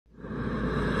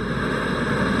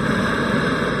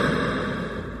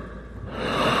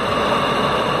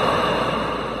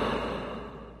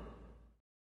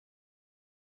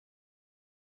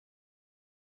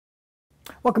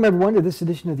Welcome everyone to this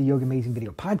edition of the Yoga Amazing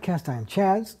Video Podcast. I am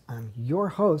Chaz, I'm your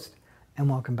host, and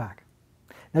welcome back.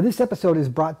 Now this episode is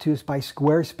brought to us by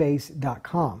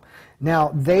Squarespace.com.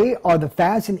 Now they are the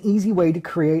fast and easy way to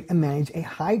create and manage a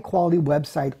high quality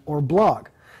website or blog.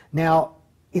 Now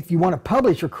if you want to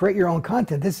publish or create your own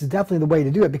content, this is definitely the way to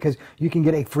do it because you can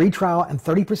get a free trial and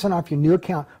 30% off your new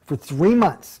account for 3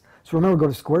 months. So remember,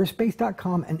 go to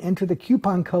Squarespace.com and enter the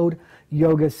coupon code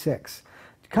YOGA6.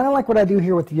 Kind of like what I do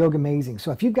here with the Yoga Amazing. So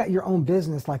if you've got your own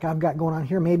business like I've got going on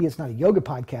here, maybe it's not a yoga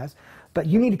podcast, but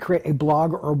you need to create a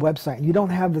blog or a website. And you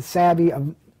don't have the savvy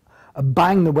of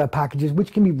buying the web packages,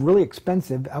 which can be really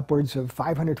expensive, upwards of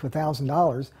 $500 to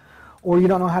 $1,000, or you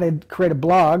don't know how to create a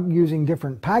blog using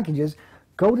different packages,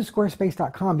 go to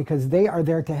Squarespace.com because they are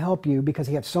there to help you because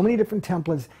they have so many different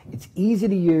templates. It's easy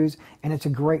to use, and it's a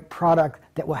great product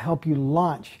that will help you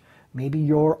launch maybe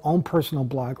your own personal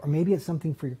blog, or maybe it's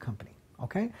something for your company.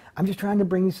 Okay? I'm just trying to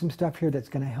bring you some stuff here that's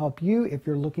going to help you if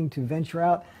you're looking to venture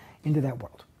out into that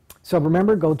world. So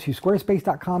remember, go to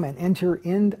Squarespace.com and enter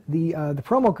in the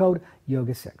promo code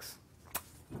YOGA6.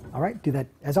 All right? Do that,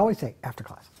 as I always say, after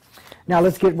class. Now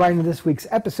let's get right into this week's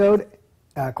episode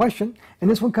question. And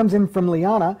this one comes in from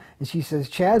Liana, and she says,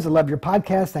 Chaz, I love your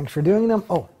podcast. Thanks for doing them.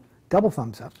 Oh, double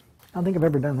thumbs up. I don't think I've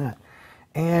ever done that.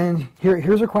 And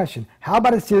here's her question. How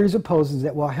about a series of poses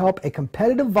that will help a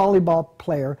competitive volleyball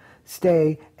player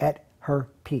stay at her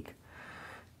peak?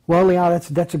 Well, Liana,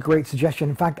 that's a great suggestion.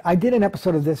 In fact, I did an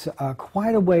episode of this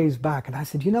quite a ways back, and I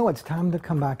said, you know, it's time to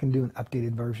come back and do an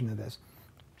updated version of this.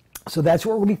 So that's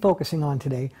what we'll be focusing on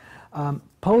today.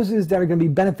 Poses that are going to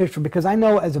be beneficial, because I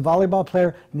know as a volleyball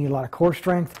player, you need a lot of core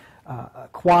strength,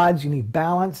 quads, you need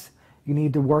balance, you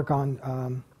need to work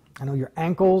on, I know, your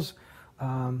ankles.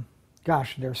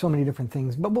 Gosh, there are so many different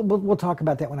things, but we'll talk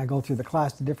about that when I go through the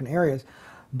class, the different areas.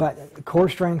 But core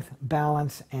strength,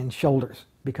 balance, and shoulders,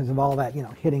 because of all that,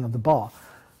 hitting of the ball.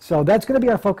 So that's going to be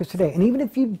our focus today. And even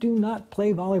if you do not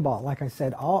play volleyball, like I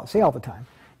said, say all the time,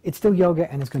 it's still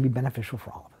yoga and it's going to be beneficial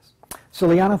for all of us. So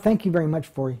Liana, thank you very much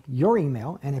for your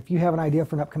email. And if you have an idea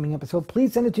for an upcoming episode,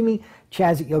 please send it to me,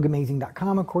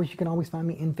 chaz@yogaamazing.com. Of course, you can always find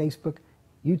me in Facebook,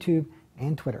 YouTube,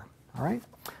 and Twitter. All right?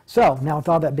 So now with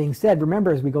all that being said,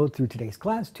 remember as we go through today's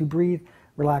class to breathe,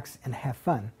 relax, and have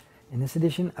fun in this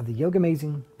edition of the Yoga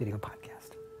Amazing Video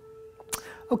Podcast.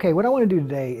 Okay, what I want to do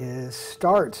today is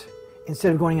start,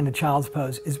 instead of going into child's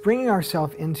pose, is bringing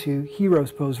ourselves into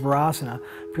hero's pose, Virasana,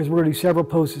 because we're going to do several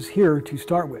poses here to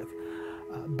start with.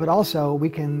 But also we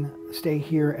can stay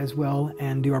here as well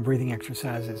and do our breathing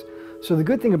exercises. So the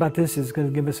good thing about this is going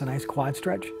to give us a nice quad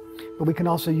stretch, but we can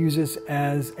also use this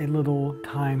as a little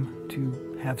time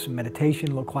to have some meditation,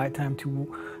 a little quiet time to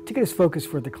get us focused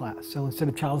for the class. So instead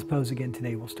of child's pose again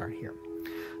today, we'll start here.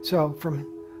 So from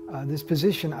this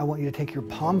position, I want you to take your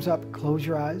palms up, close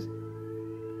your eyes,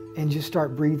 and just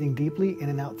start breathing deeply in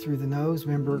and out through the nose.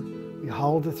 Remember, you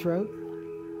hollow the throat.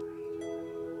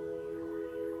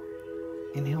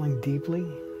 Inhaling deeply.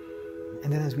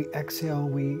 And then as we exhale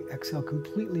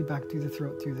completely back through the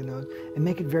throat, through the nose, and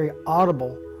make it very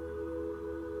audible.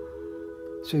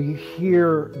 So you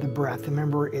hear the breath.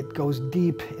 Remember, it goes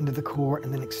deep into the core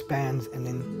and then expands and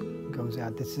then goes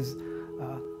out. This is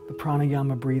the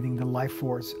pranayama breathing, the life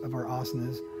force of our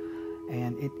asanas.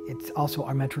 And it's also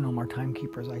our metronome, our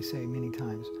timekeeper, as I say many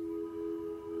times.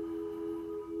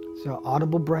 So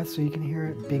audible breath so you can hear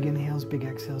it. Big inhales, big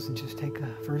exhales, and just take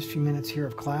the first few minutes here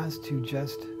of class to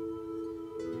just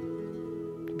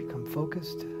become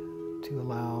focused, to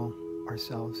allow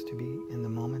ourselves to be in the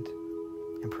moment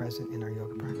and present in our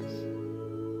yoga practice.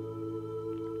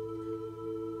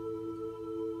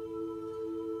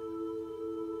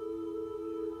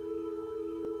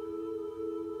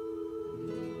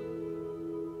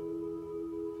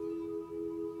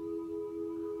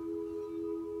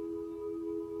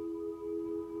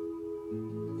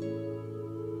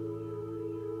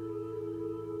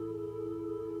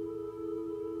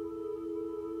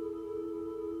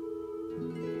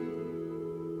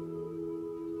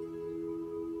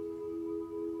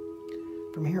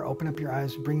 From here, open up your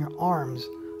eyes, bring your arms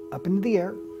up into the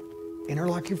air,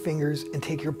 interlock your fingers, and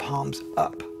take your palms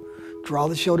up. Draw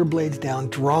the shoulder blades down,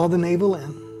 draw the navel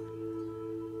in,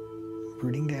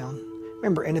 rooting down.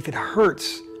 Remember, and if it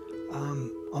hurts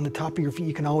on the top of your feet,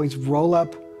 you can always roll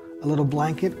up a little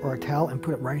blanket or a towel and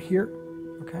put it right here,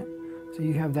 okay? So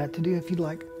you have that to do if you'd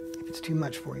like, if it's too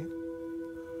much for you.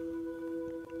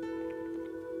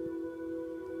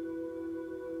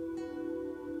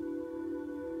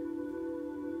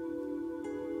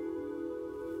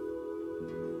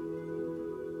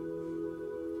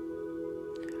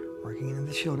 Working into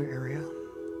the shoulder area.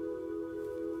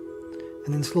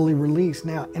 And then slowly release.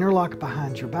 Now interlock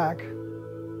behind your back.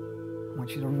 I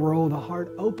want you to roll the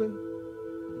heart open.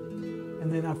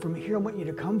 And then from here, I want you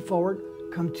to come forward,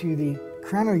 come to the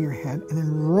crown of your head, and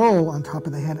then roll on top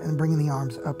of the head and bringing the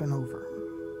arms up and over.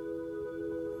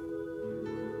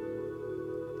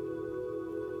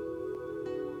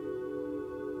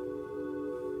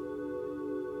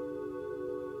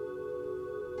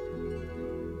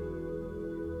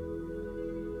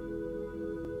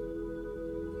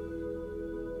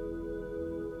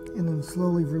 And then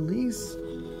slowly release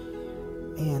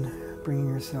and bringing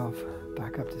yourself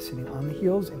back up to sitting on the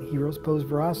heels in Hero's Pose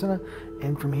Virasana.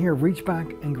 And from here, reach back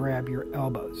and grab your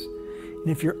elbows. And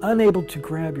if you're unable to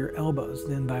grab your elbows,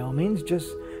 then by all means,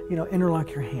 just,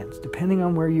 interlock your hands, depending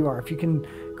on where you are. If you can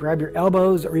grab your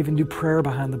elbows or even do prayer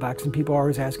behind the back. Some people are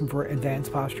always asking for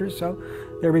advanced postures. So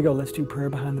there we go. Let's do prayer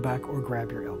behind the back or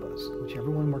grab your elbows, whichever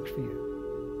one works for you.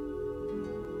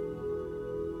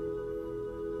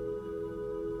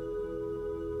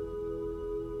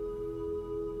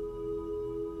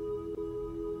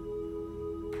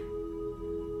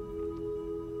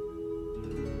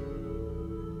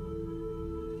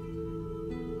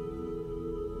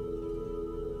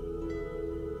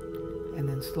 And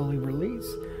then slowly release.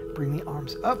 Bring the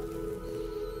arms up.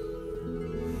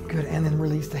 Good. And then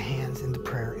release the hands into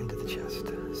prayer into the chest.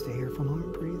 Stay here for a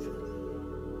moment. Breathe.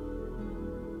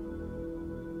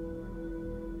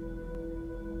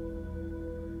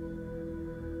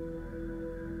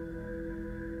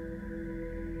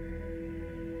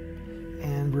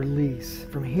 And release.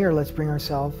 From here, let's bring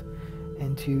ourselves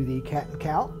into the cat and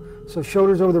cow. So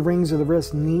shoulders over the rings of the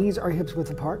wrists, knees are hips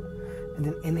width apart. And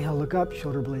then inhale, look up,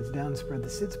 shoulder blades down, spread the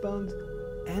sits bones.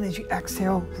 And as you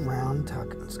exhale, round,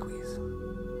 tuck, and squeeze.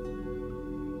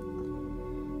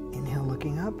 Inhale,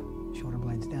 looking up, shoulder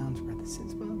blades down, spread the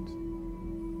sits bones.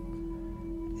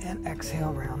 And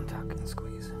exhale, round, tuck, and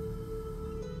squeeze.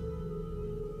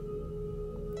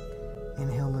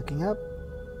 Inhale, looking up.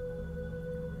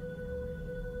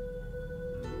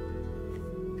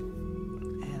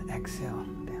 And exhale.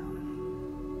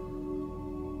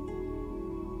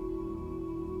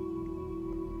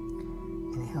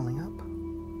 Inhaling up.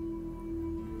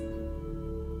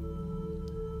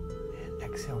 And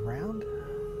exhale round.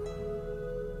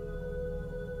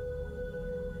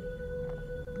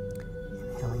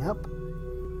 Inhaling up.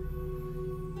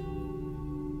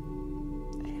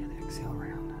 And exhale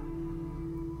round.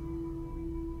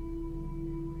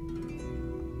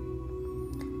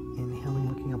 Inhaling,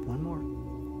 looking up one more.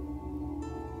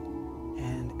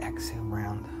 And exhale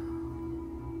round.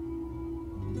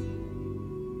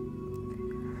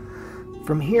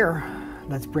 From here,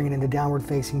 let's bring it into downward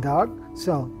facing dog.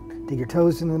 So dig your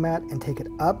toes into the mat and take it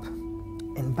up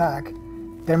and back.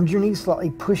 Bend your knees slightly,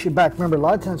 push it back. Remember, a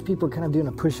lot of times people are kind of doing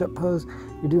a push-up pose.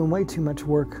 You're doing way too much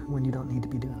work when you don't need to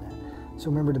be doing that. So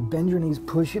remember to bend your knees,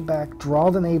 push it back, draw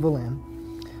the navel in,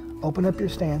 open up your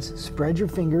stance, spread your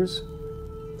fingers,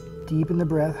 deepen the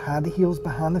breath, hide the heels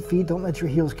behind the feet. Don't let your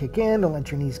heels kick in, don't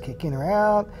let your knees kick in or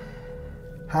out.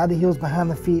 Hide the heels behind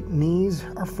the feet, knees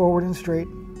are forward and straight.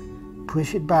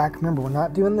 Push it back. Remember, we're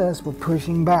not doing this, we're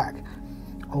pushing back.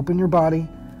 Open your body.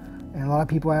 And a lot of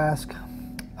people ask,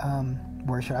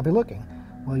 where should I be looking?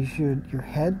 Well, your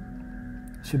head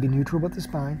should be neutral with the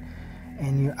spine,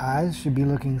 and your eyes should be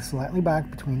looking slightly back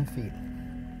between the feet.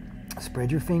 Spread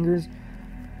your fingers,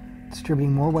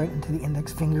 distributing more weight into the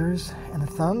index fingers and the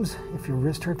thumbs. If your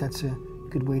wrist hurt, that's a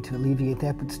good way to alleviate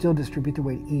that, but still distribute the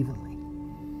weight evenly.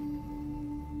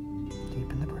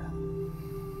 Deepen the breath.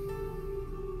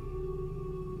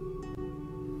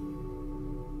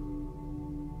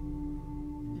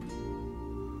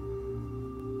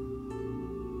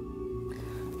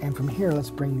 And from here,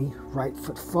 let's bring the right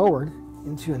foot forward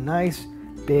into a nice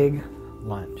big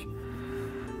lunge.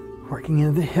 Working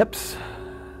into the hips.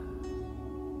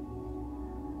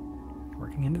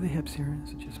 Working into the hips here,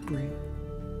 so just breathe.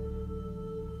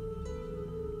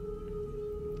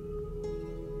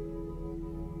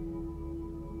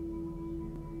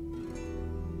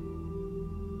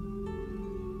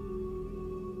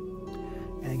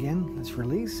 And again, let's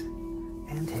release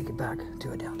and take it back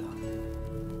to a down dog.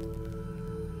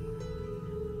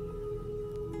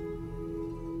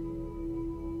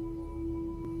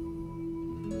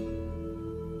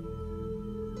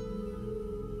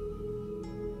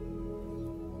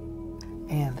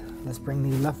 And let's bring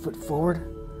the left foot forward,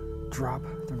 drop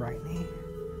the right knee.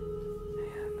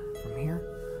 And from here,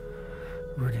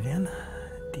 root it in,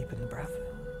 deepen the breath.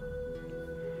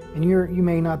 And you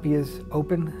may not be as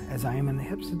open as I am in the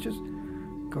hips, so just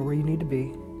go where you need to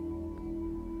be.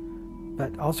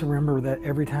 But also remember that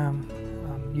every time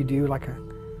you do like a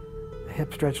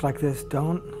hip stretch like this.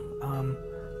 Don't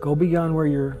go beyond where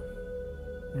your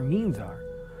means are,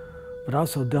 but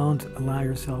also don't allow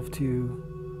yourself to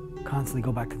constantly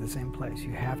go back to the same place.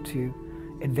 You have to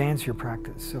advance your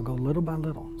practice. So go little by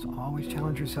little. So always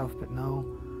challenge yourself, but know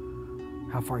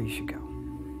how far you should go.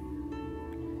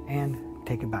 And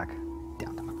take it back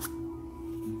down to mountain.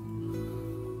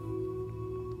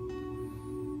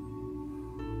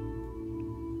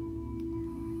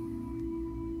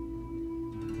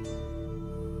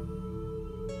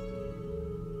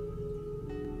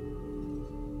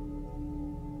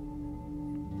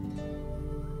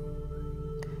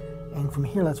 And from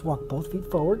here, let's walk both feet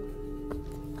forward.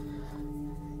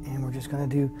 And we're just going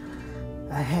to do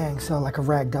a hang. So like a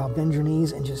rag doll, bend your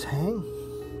knees and just hang.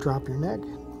 Drop your neck.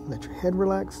 Let your head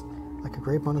relax like a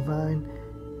grape on a vine.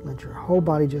 Let your whole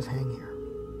body just hang here.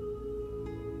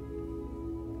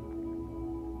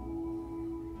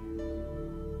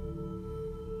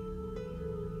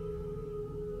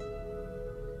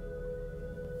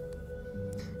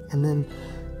 And then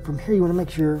from here, you want to make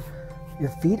sure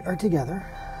your feet are together.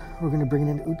 We're going to bring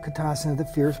it into Utkatasana, the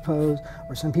fierce pose,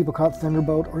 or some people call it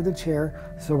thunderbolt or the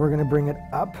chair. So we're going to bring it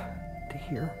up to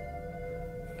here.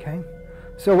 Okay?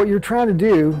 So what you're trying to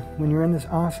do when you're in this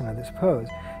asana, this pose,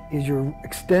 is you're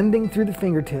extending through the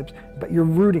fingertips, but you're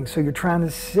rooting. So you're trying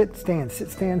to sit, stand, sit,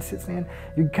 stand, sit, stand.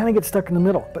 You kind of get stuck in the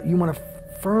middle, but you want to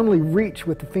firmly reach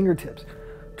with the fingertips.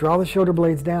 Draw the shoulder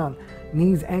blades down,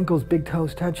 knees, ankles, big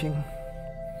toes touching.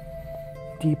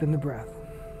 Deepen the breath.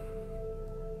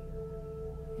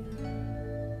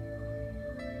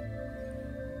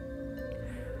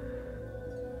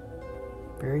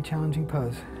 Very challenging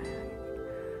pose.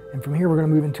 And from here, we're going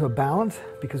to move into a balance,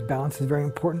 because balance is very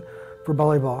important for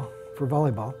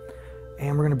volleyball.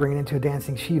 And we're going to bring it into a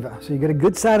dancing Shiva. So you get a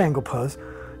good side angle pose.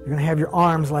 You're going to have your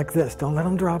arms like this. Don't let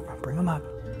them drop. Bring them up.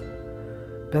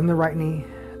 Bend the right knee.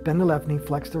 Bend the left knee.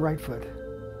 Flex the right foot.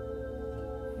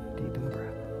 Deepen the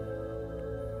breath.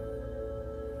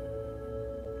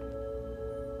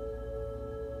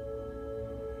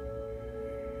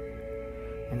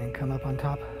 And then come up on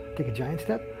top. Take a giant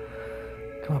step.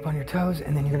 Come up on your toes,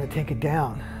 and then you're going to take it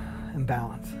down and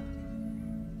balance.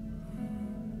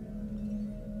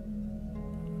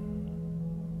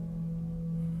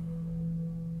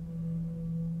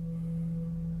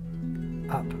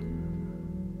 Up,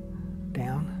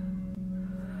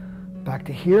 down, back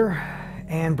to here,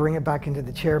 and bring it back into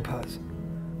the chair pose.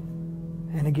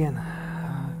 And again,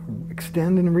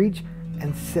 extend and reach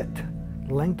and sit.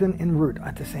 Lengthen and root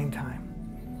at the same time.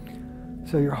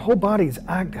 So your whole body is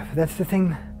active. That's the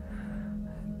thing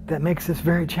that makes this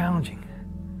very challenging.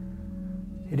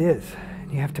 It is.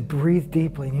 You have to breathe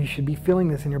deeply, and you should be feeling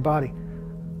this in your body.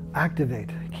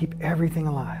 Activate. Keep everything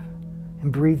alive.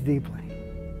 And breathe deeply.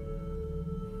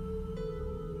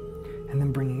 And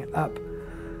then bringing it up.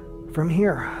 From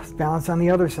here, balance on the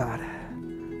other side.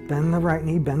 Bend the right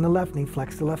knee, bend the left knee,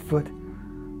 flex the left foot.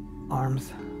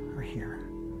 Arms are here.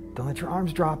 Don't let your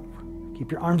arms drop.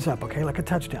 Keep your arms up, okay, like a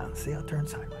touchdown. See how it turns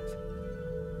sideways.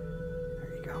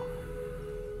 There you go.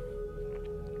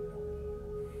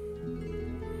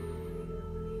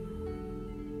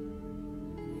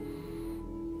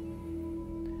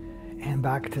 And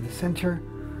back to the center.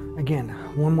 Again,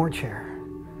 one more chair.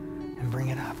 And bring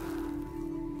it up.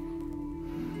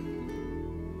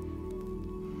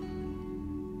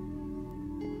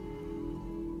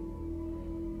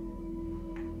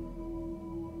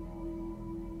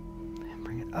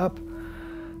 Up,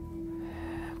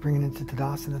 bring it into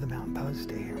Tadasana, the mountain pose.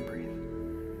 Stay here and breathe.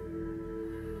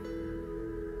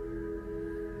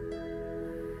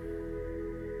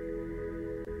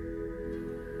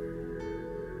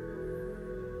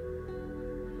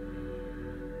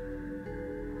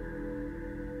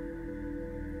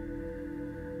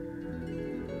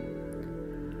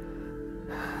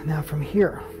 Now from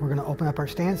here, we're going to open up our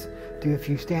stance, do a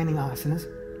few standing asanas.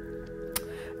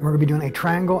 And we're going to be doing a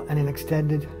triangle and an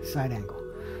extended side angle.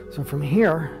 So from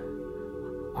here,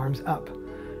 arms up.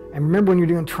 And remember, when you're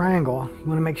doing triangle, you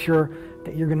want to make sure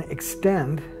that you're going to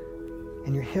extend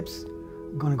and your hips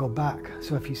are going to go back.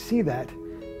 So if you see that,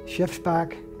 shifts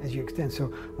back as you extend.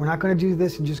 So we're not going to do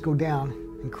this and just go down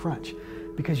and crunch,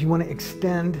 because you want to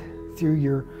extend through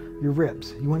your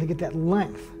ribs. You want to get that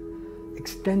length,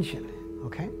 extension,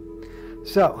 okay?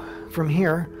 So from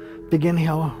here, big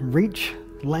inhale, reach,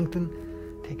 lengthen,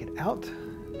 take it out,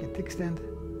 get the extend,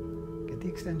 get the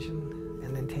extension,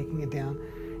 and then taking it down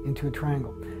into a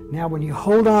triangle. Now when you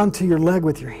hold on to your leg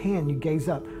with your hand, you gaze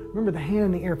up. Remember, the hand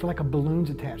in the air, feel like a balloon's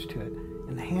attached to it.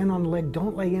 And the hand on the leg,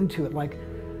 don't lay into it like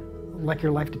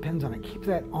your life depends on it. Keep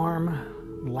that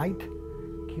arm light,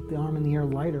 keep the arm in the air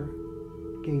lighter,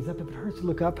 Gaze up. If it hurts to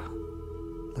look up,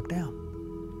 look down.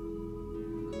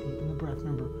 Deepen the breath.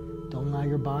 Remember, don't allow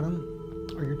your bottom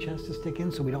or your chest to stick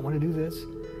in, so we don't want to do this.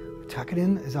 Tuck it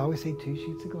in, as I always say, 2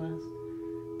 sheets of glass.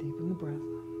 Deepen the breath.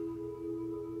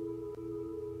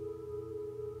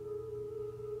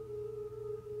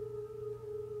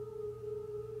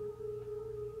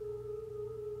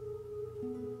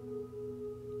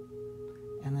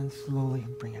 And then slowly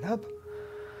bring it up.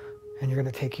 And you're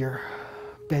going to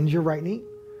bend your right knee.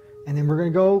 And then we're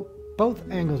going to go both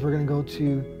angles. We're going to go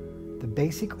to the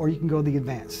basic, or you can go the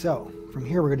advanced. So from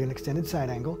here, we're going to do an extended side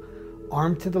angle.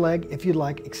 Arm to the leg, if you'd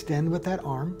like, extend with that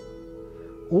arm.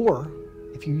 Or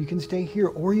if you can stay here,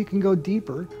 or you can go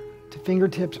deeper to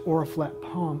fingertips or a flat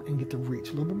palm and get the reach.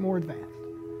 A little bit more advanced.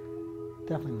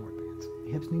 Definitely more advanced.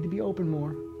 Hips need to be open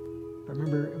more. But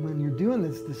remember, when you're doing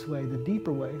this way, the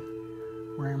deeper way,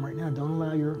 where I am right now, don't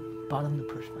allow your bottom to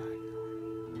push back.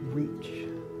 Reach.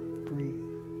 Breathe.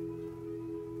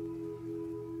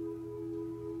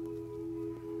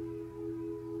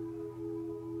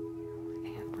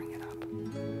 And bring it up.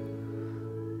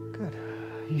 Good.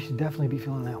 You should definitely be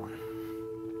feeling that one.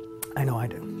 I know I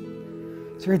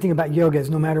do. So everything about yoga is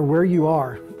no matter where you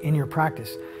are in your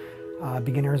practice,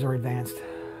 beginners or advanced,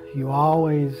 you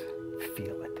always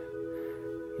feel it.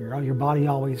 Your body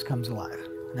always comes alive.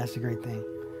 And that's the great thing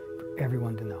for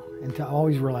everyone to know. And to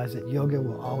always realize that yoga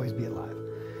will always be alive.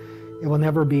 It will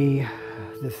never be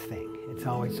this thing. It's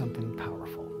always something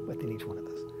powerful within each one of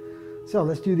us. So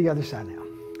let's do the other side now.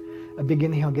 A big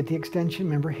inhale, get the extension.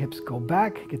 Remember, hips go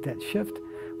back, get that shift.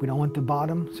 We don't want the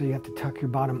bottom, so you have to tuck your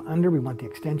bottom under. We want the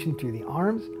extension through the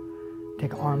arms.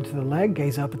 Take an arm to the leg,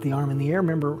 gaze up at the arm in the air.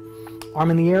 Remember,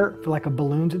 arm in the air, feel like a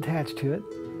balloon's attached to it.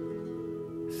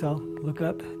 So look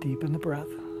up, deepen the breath.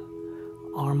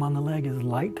 Arm on the leg is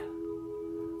light.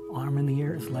 Arm in the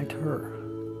air is light to her.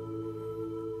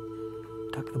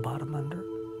 Tuck the bottom under.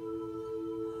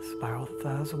 Spiral the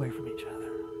thighs away from each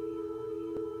other.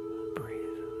 Breathe.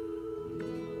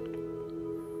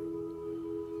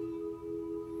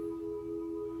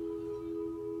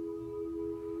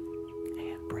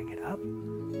 And bring it up.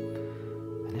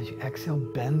 And as you exhale,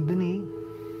 bend the knee,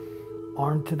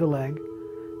 arm to the leg,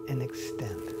 and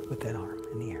extend with that arm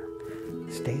in the air.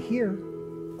 Stay here,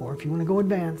 or if you want to go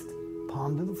advanced,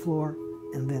 palm to the floor,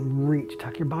 and then reach.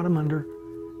 Tuck your bottom under,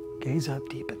 gaze up,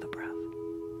 deepen the breath.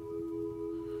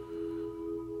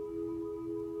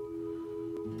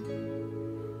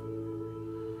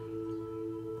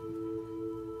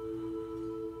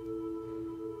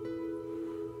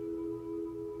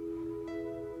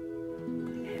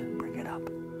 And bring it up.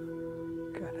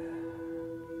 Good.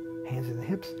 Hands in the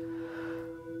hips.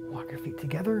 Walk your feet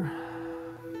together.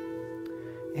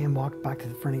 And walk back to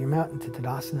the front of your mat into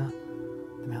Tadasana,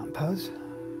 the mountain pose.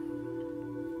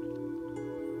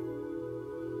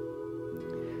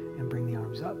 And bring the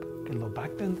arms up, get a little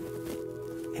back bend,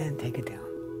 and take it down.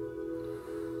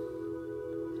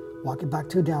 Walk it back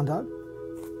to a down dog.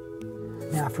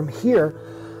 Now from here,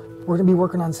 we're going to be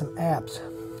working on some abs.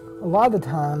 A lot of the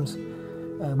times,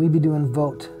 we'd be doing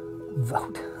boat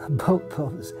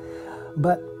pose.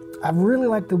 But I really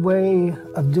like the way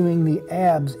of doing the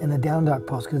abs in the down dog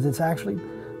pose because it's actually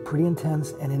pretty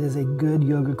intense and it is a good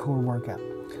yoga core workout.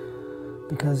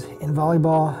 Because in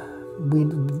volleyball,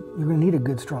 you're going to need a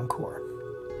good strong core.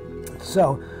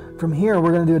 So from here,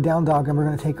 we're going to do a down dog and we're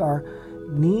going to take our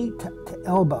knee to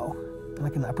elbow,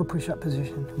 like an upper push-up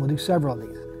position. We'll do several of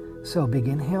these. So big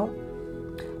inhale,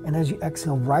 and as you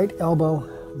exhale, right elbow,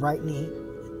 right knee,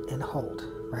 and hold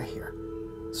right here.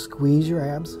 Squeeze your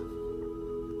abs.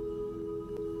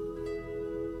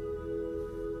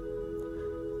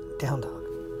 Down dog.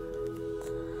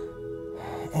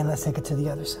 And let's take it to the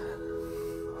other side.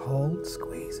 Hold,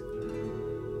 squeeze.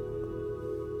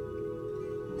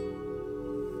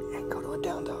 And go to a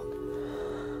down dog.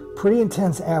 Pretty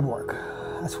intense ab work.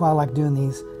 That's why I like doing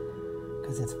these,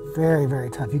 because it's very, very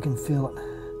tough. You can feel it.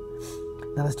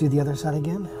 Now let's do the other side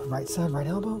again. Right side, right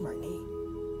elbow, right knee.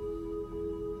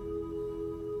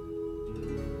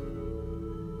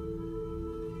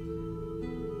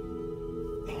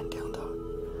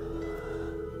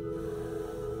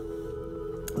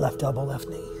 Left elbow, left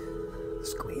knee.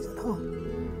 Squeeze it home.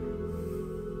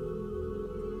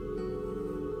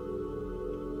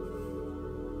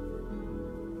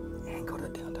 And go to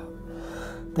down dog.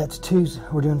 That's 2.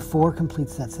 We're doing 4 complete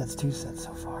sets. That's 2 sets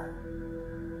so far.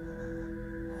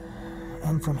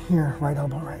 And from here, right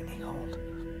elbow, right knee, hold.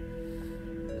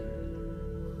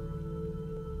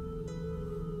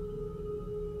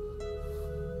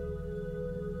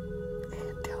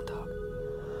 And down dog.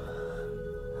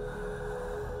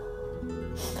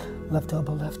 Left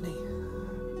elbow, left knee.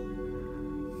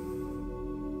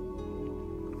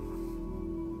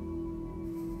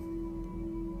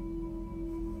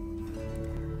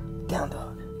 Down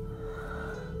dog.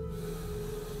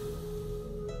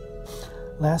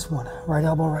 Last one. Right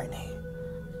elbow, right knee.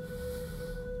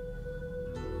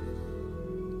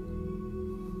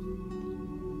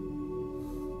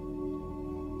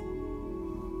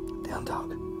 Down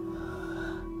dog.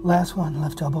 Last one.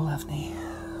 Left elbow, left knee.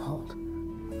 Hold.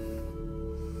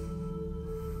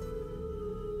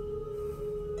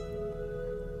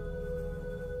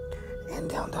 And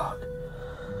down dog.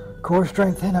 Core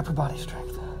strength and upper body strength.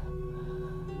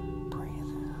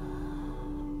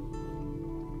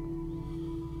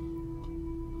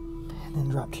 And then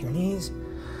drop to your knees.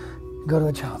 Go to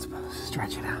a child's pose.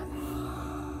 Stretch it out.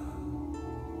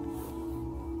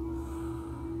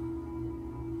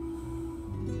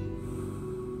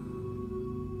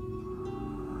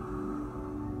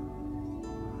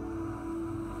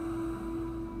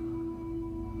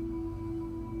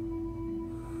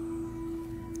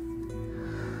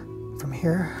 From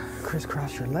here,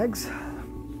 crisscross your legs.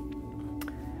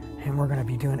 And we're going to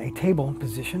be doing a table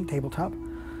position, tabletop.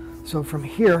 So from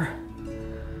here,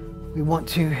 we want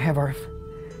to have our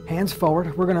hands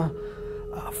forward. We're going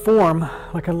to form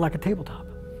like a tabletop.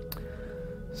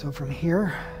 So from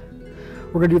here,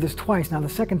 we're going to do this twice. Now the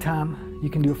second time, you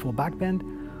can do a full back bend,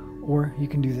 or you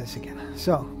can do this again.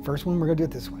 So first one, we're going to do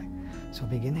it this way. So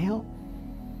big inhale,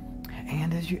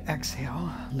 and as you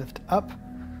exhale, lift up.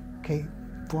 Okay,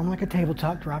 form like a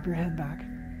tabletop. Drop your head back.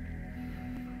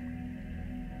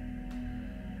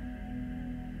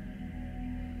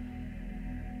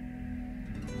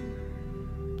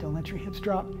 Don't let your hips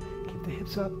drop. Keep the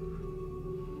hips up.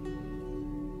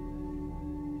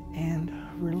 And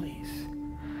release.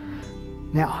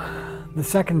 Now, the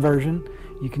second version,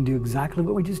 you can do exactly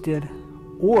what we just did,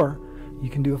 or you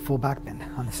can do a full back bend.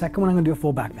 On the second one, I'm going to do a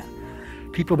full back bend.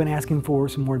 People have been asking for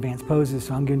some more advanced poses,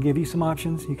 so I'm going to give you some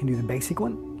options. You can do the basic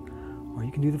one, or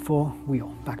you can do the full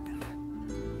wheel back bend.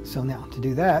 So now, to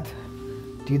do that,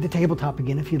 do the tabletop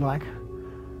again if you'd like,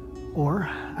 or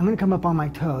I'm going to come up on my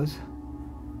toes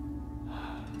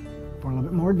for a little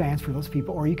bit more advanced for those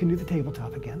people, or you can do the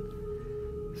tabletop again.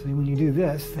 So when you do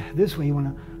this way, you want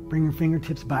to bring your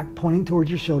fingertips back, pointing towards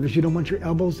your shoulders. You don't want your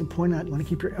elbows to point out. You want to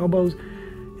keep your elbows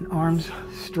and arms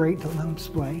straight, don't let them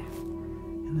splay.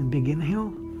 And then big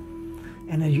inhale.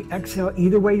 And as you exhale,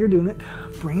 either way you're doing it,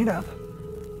 bring it up.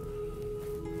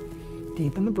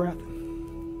 Deepen the breath.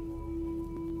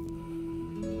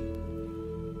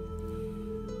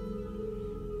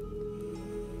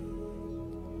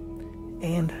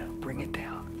 And bring it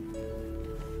down.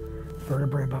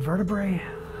 Vertebrae by vertebrae.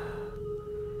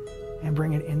 And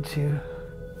bring it into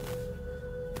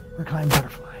reclined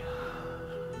butterfly.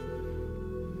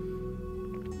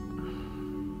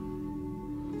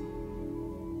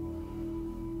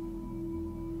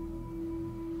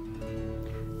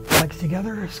 Legs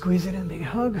together, squeeze it in, big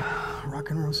hug. Rock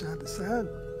and roll side to side.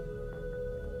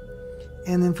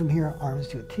 And then from here, arms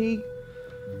to a T.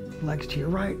 Legs to your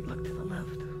right, look to the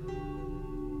left.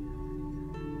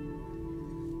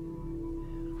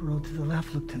 Roll to the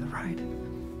left, look to the right.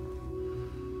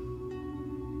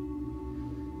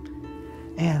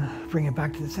 And bring it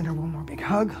back to the center, one more big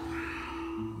hug.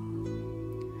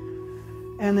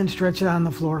 And then stretch it out on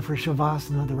the floor for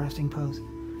Shavasana, the resting pose.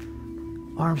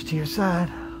 Arms to your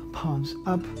side, palms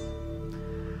up.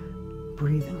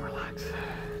 Breathe and relax.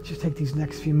 Just take these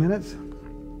next few minutes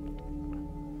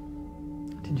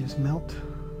to just melt,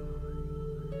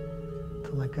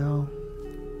 to let go.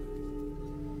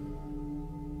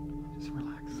 Just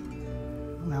relax.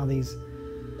 Allow this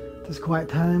quiet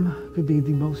time could be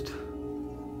the most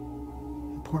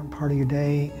important part of your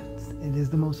day. It is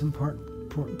the most important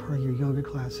part of your yoga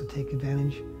class, so take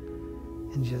advantage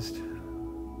and just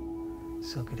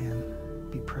soak it in,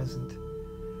 be present,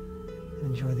 and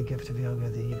enjoy the gift of yoga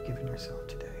that you've given yourself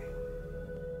today.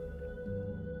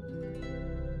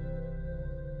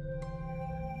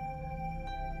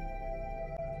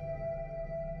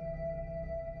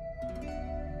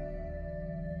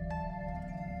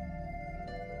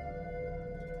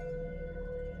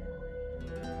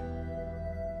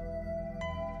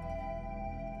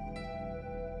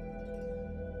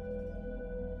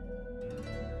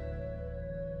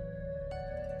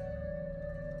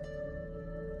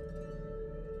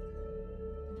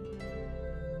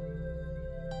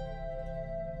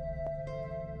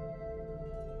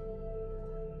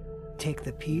 Take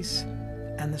the peace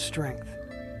and the strength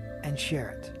and share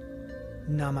it.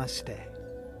 Namaste.